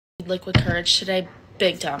Liquid courage today,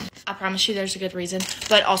 big time. I promise you there's a good reason.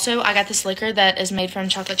 But also, I got this liquor that is made from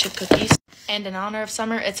chocolate chip cookies. And in honor of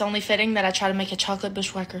summer, it's only fitting that I try to make a chocolate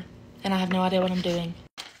bushwhacker. And I have no idea what I'm doing.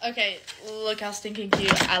 Okay, look how stinking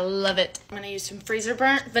cute. I love it. I'm going to use some freezer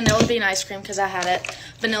burnt vanilla bean ice cream because I had it.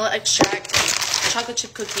 Vanilla extract, chocolate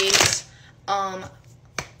chip cookies,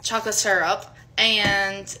 chocolate syrup,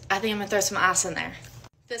 and I think I'm going to throw some ice in there.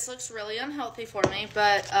 This looks really unhealthy for me,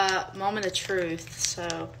 but moment of truth,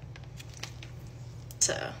 so.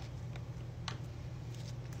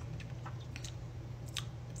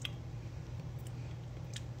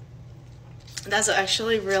 That's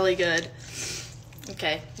actually really good.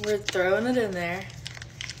 Okay, we're throwing it in there.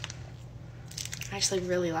 I actually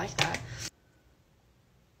really like that.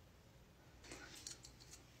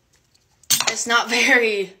 It's not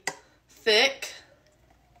very thick.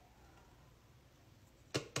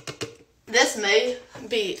 This may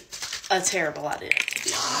be a terrible idea, to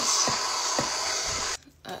be honest.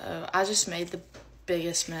 Uh-oh, I just made the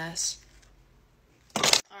biggest mess.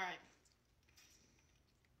 Alright.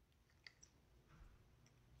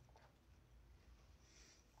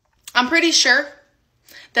 I'm pretty sure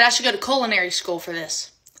that I should go to culinary school for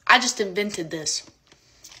this. I just invented this.